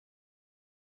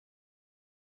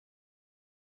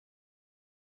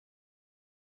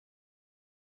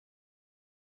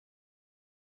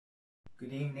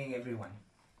Good evening, everyone.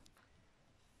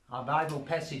 Our Bible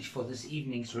passage for this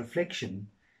evening's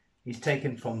reflection is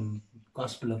taken from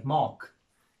Gospel of Mark,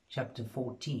 chapter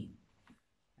 14,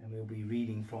 and we'll be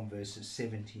reading from verses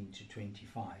 17 to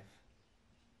 25.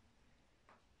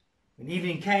 When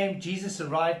evening came, Jesus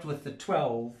arrived with the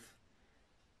 12.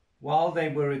 While they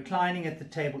were reclining at the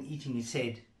table eating, he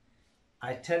said,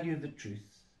 "I tell you the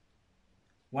truth,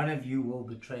 one of you will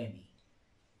betray me,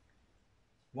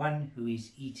 one who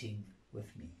is eating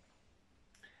with me."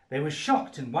 They were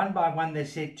shocked, and one by one they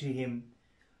said to him,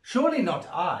 "Surely not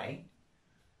I."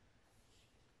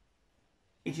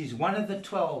 "It is one of the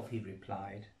 12, he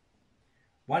replied,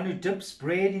 "one who dips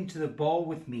bread into the bowl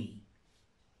with me.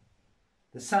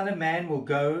 The Son of Man will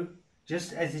go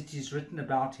just as it is written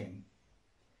about him.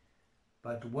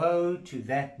 But woe to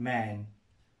that man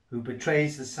who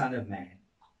betrays the Son of Man.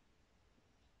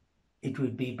 It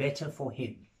would be better for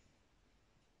him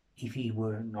if he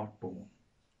were not born."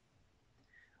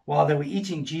 While they were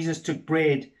eating, Jesus took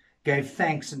bread, gave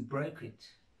thanks, and broke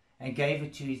it, and gave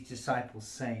it to his disciples,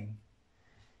 saying,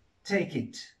 "Take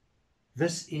it,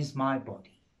 this is my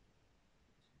body."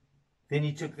 Then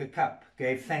he took the cup,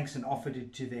 gave thanks, and offered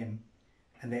it to them,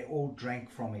 and they all drank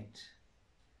from it.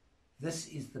 "This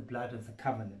is the blood of the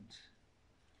covenant,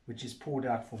 which is poured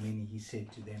out for many," he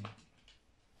said to them.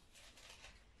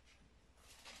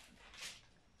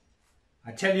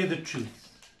 "I tell you the truth,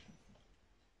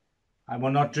 I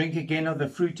will not drink again of the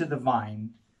fruit of the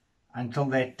vine until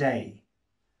that day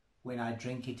when I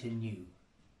drink it anew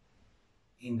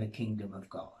in the kingdom of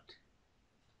God."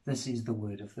 This is the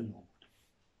word of the Lord.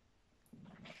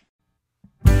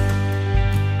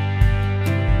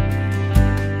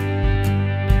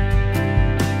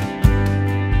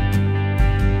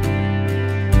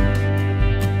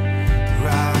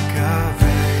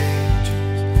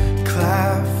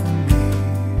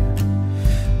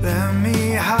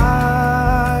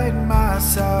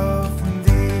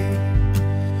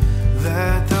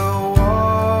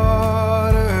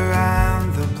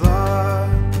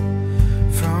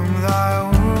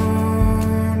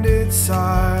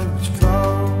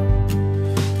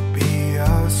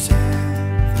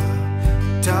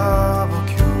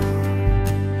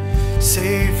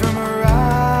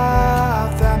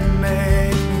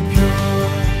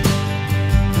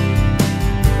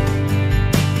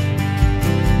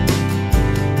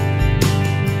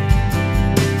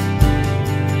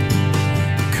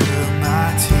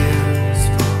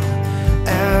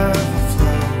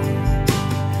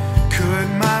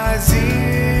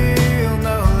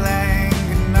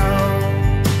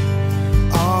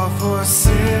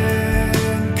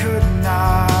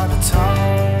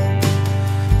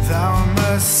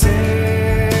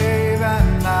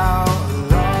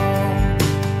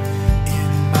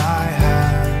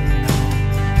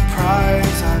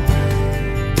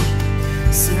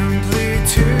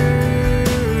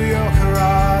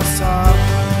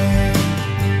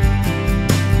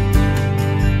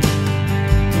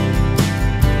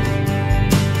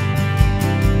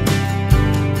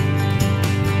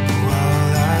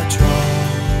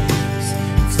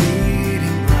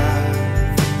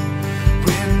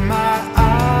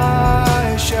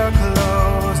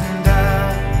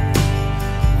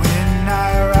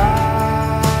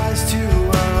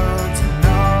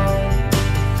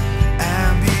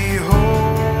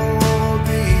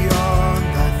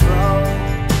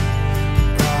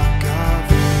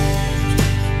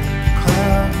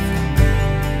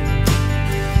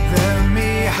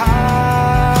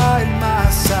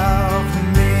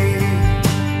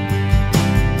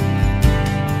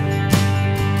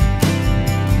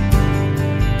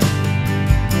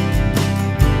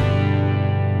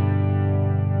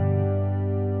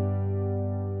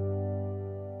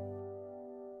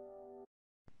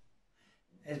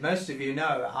 As most of you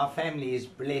know, our family is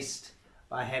blessed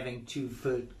by having two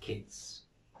fur kids.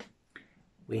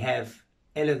 We have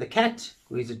Ella the cat,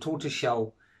 who is a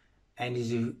tortoiseshell and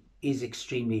is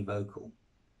extremely vocal.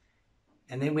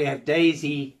 And then we have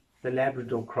Daisy, the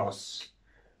Labrador cross,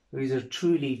 who is a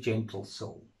truly gentle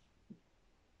soul.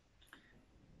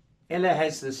 Ella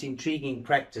has this intriguing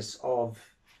practice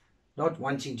of not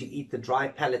wanting to eat the dry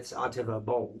pellets out of her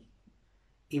bowl,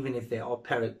 even if there are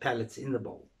pellets in the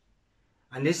bowl,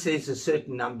 unless there's a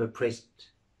certain number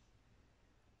present.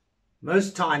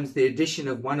 Most times the addition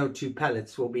of 1 or 2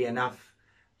 pellets will be enough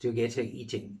to get her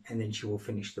eating, and then she will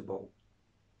finish the bowl.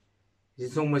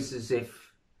 It's almost as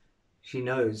if she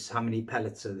knows how many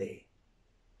pellets are there,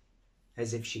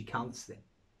 as if she counts them.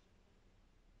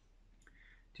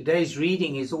 Today's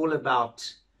reading is all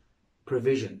about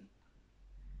provision.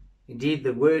 Indeed,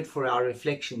 the word for our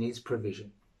reflection is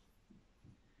provision.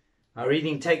 Our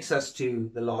reading takes us to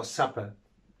the Last Supper.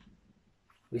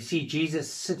 We see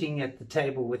Jesus sitting at the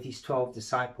table with his 12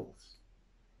 disciples,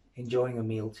 enjoying a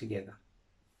meal together.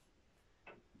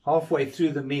 Halfway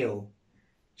through the meal,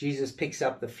 Jesus picks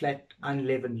up the flat,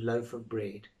 unleavened loaf of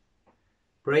bread,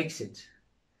 breaks it,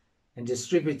 and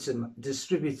distributes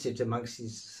it amongst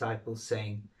his disciples,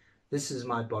 saying, "This is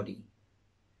my body.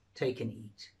 Take and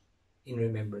eat in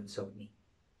remembrance of me."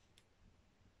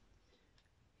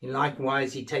 In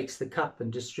likewise, he takes the cup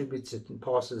and distributes it and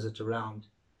passes it around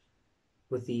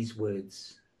with these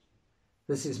words,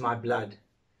 "This is my blood,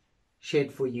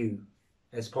 shed for you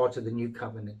as part of the new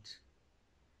covenant.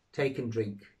 Take and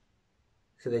drink,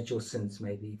 so that your sins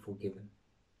may be forgiven."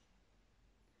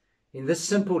 In this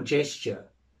simple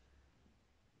gesture,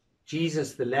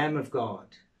 Jesus, the Lamb of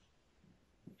God,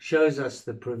 shows us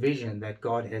the provision that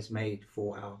God has made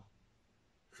for our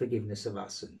forgiveness of our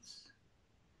sins.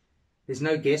 There's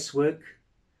no guesswork.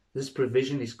 This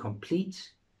provision is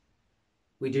complete.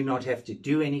 We do not have to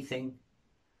do anything.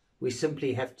 We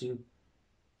simply have to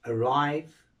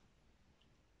arrive,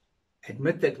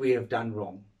 admit that we have done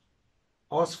wrong,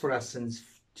 ask for our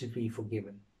sins to be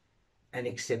forgiven, and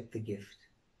accept the gift.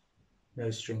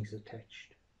 No strings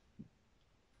attached.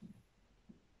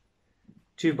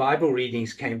 Two Bible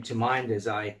readings came to mind as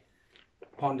I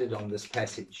pondered on this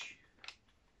passage.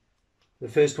 The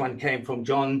first one came from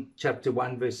John chapter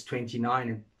 1, verse 29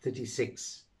 and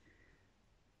 36.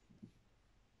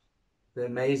 The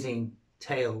amazing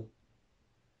tale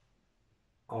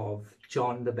of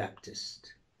John the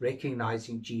Baptist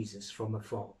recognizing Jesus from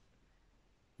afar.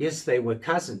 Yes, they were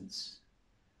cousins,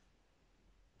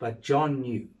 but John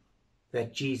knew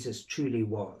that Jesus truly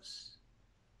was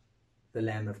the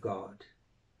Lamb of God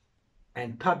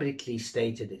and publicly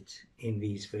stated it in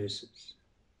these verses.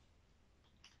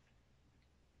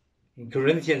 In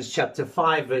Corinthians chapter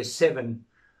 5, verse 7,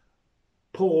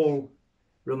 Paul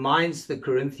reminds the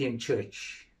Corinthian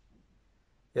church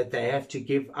that they have to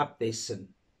give up their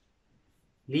sin,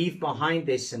 leave behind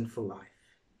their sinful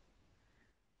life.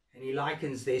 And he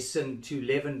likens their sin to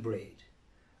leavened bread,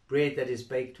 bread that is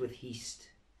baked with yeast.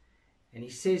 And he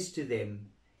says to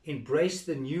them, embrace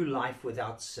the new life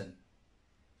without sin.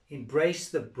 Embrace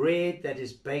the bread that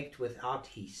is baked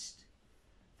without yeast,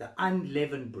 the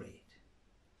unleavened bread,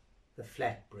 the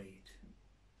flat bread.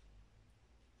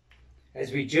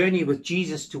 As we journey with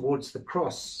Jesus towards the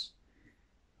cross,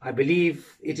 I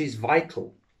believe it is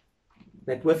vital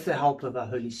that with the help of our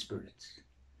Holy Spirit,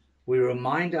 we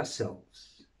remind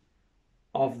ourselves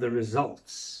of the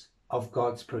results of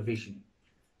God's provision,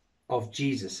 of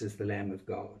Jesus as the Lamb of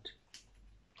God.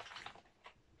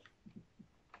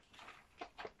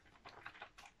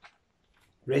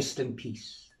 Rest and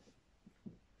peace.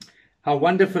 How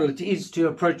wonderful it is to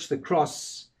approach the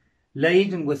cross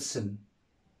laden with sin,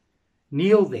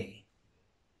 kneel there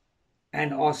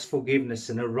and ask forgiveness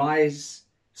and arise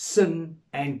sin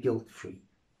and guilt free.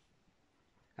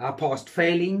 Our past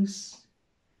failings,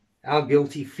 our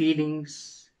guilty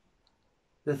feelings,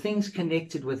 the things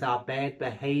connected with our bad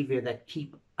behavior that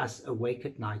keep us awake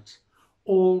at night,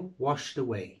 all washed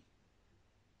away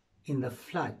in the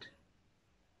flood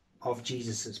of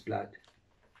Jesus' blood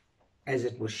as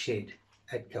it was shed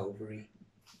at Calvary.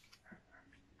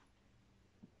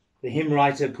 The hymn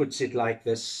writer puts it like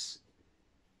this,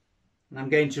 and I'm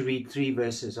going to read 3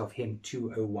 verses of hymn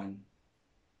 201.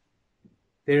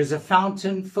 There is a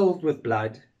fountain filled with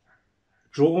blood,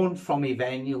 drawn from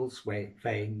Emmanuel's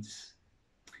veins,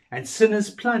 and sinners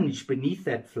plunge beneath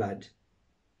that flood,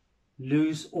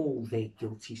 lose all their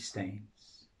guilty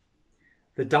stains.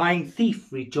 The dying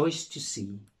thief rejoiced to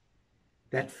see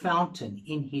that fountain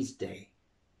in his day,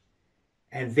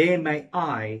 and there may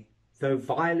I, though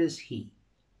vile as he,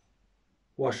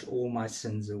 wash all my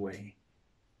sins away.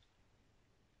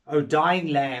 O dying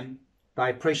Lamb,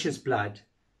 thy precious blood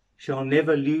shall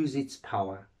never lose its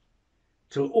power,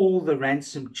 till all the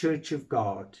ransomed church of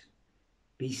God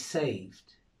be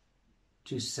saved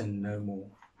to sin no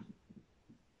more.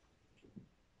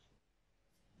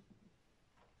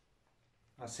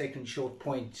 Our second short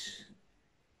point,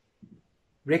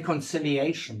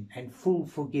 reconciliation and full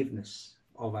forgiveness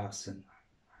of our sin.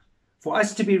 For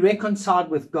us to be reconciled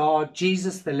with God,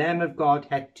 Jesus, the Lamb of God,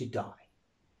 had to die.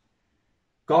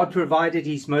 God provided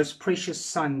his most precious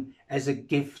Son as a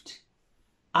gift,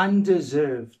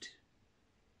 undeserved,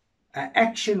 an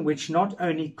action which not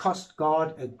only cost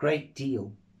God a great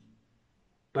deal,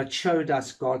 but showed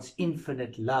us God's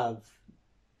infinite love,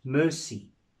 mercy,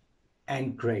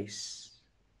 and grace.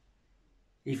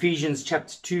 Ephesians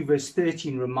chapter 2 verse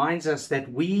 13 reminds us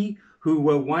that we who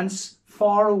were once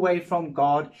far away from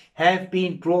God have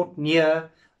been brought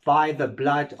near by the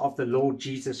blood of the Lord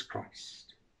Jesus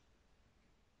Christ.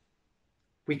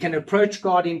 We can approach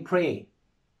God in prayer.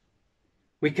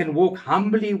 We can walk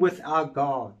humbly with our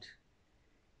God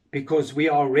because we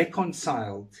are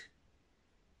reconciled.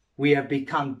 We have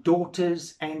become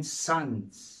daughters and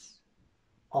sons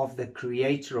of the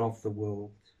Creator of the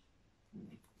world.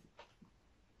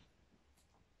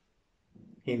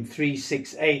 Hymn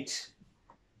 368,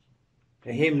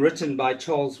 a hymn written by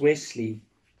Charles Wesley,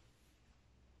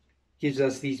 gives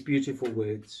us these beautiful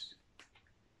words.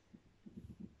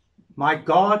 My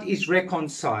God is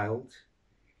reconciled,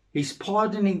 his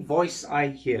pardoning voice I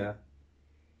hear.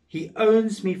 He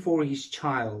owns me for his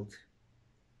child,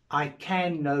 I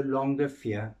can no longer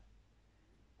fear.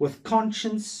 With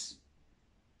confidence,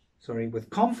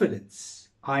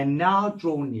 I now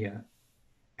draw near,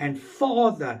 and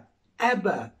Father,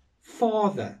 Abba,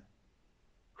 Father,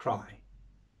 cry.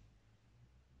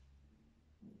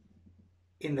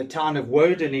 In the town of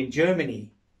Woden in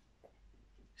Germany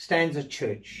stands a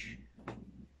church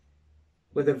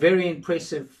with a very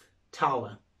impressive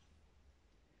tower.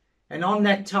 And on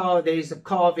that tower there is a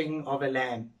carving of a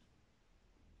lamb.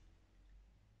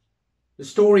 The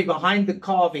story behind the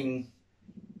carving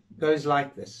goes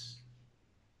like this.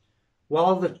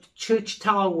 While the church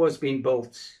tower was being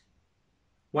built,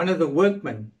 one of the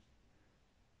workmen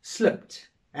slipped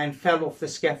and fell off the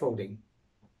scaffolding.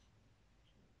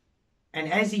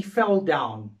 And as he fell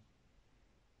down,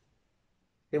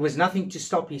 there was nothing to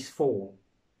stop his fall.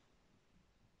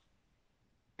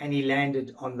 And he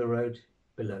landed on the road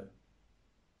below.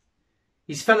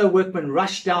 His fellow workmen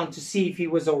rushed down to see if he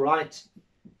was all right.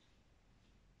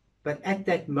 But at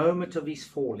that moment of his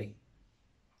falling,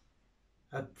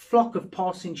 a flock of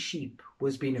passing sheep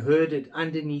was being herded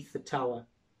underneath the tower.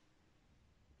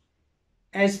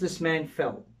 As this man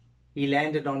fell, he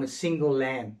landed on a single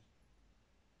lamb.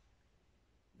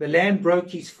 The lamb broke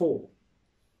his fall.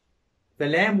 The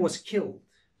lamb was killed,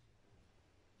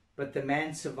 but the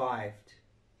man survived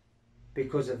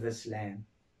because of this lamb.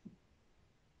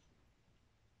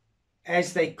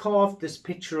 As they carved this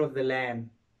picture of the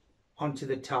lamb onto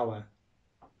the tower,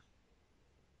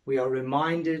 we are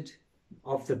reminded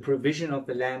of the provision of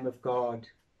the Lamb of God,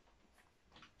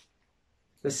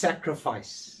 the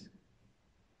sacrifice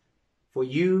for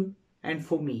you and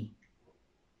for me,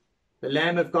 the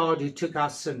Lamb of God who took our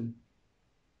sin,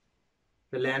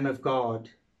 the Lamb of God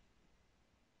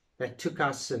that took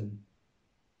our sin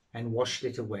and washed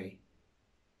it away,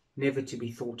 never to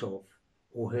be thought of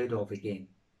or heard of again.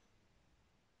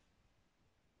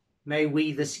 May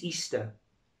we this Easter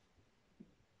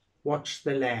watch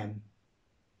the Lamb.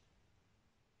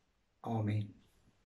 Amen.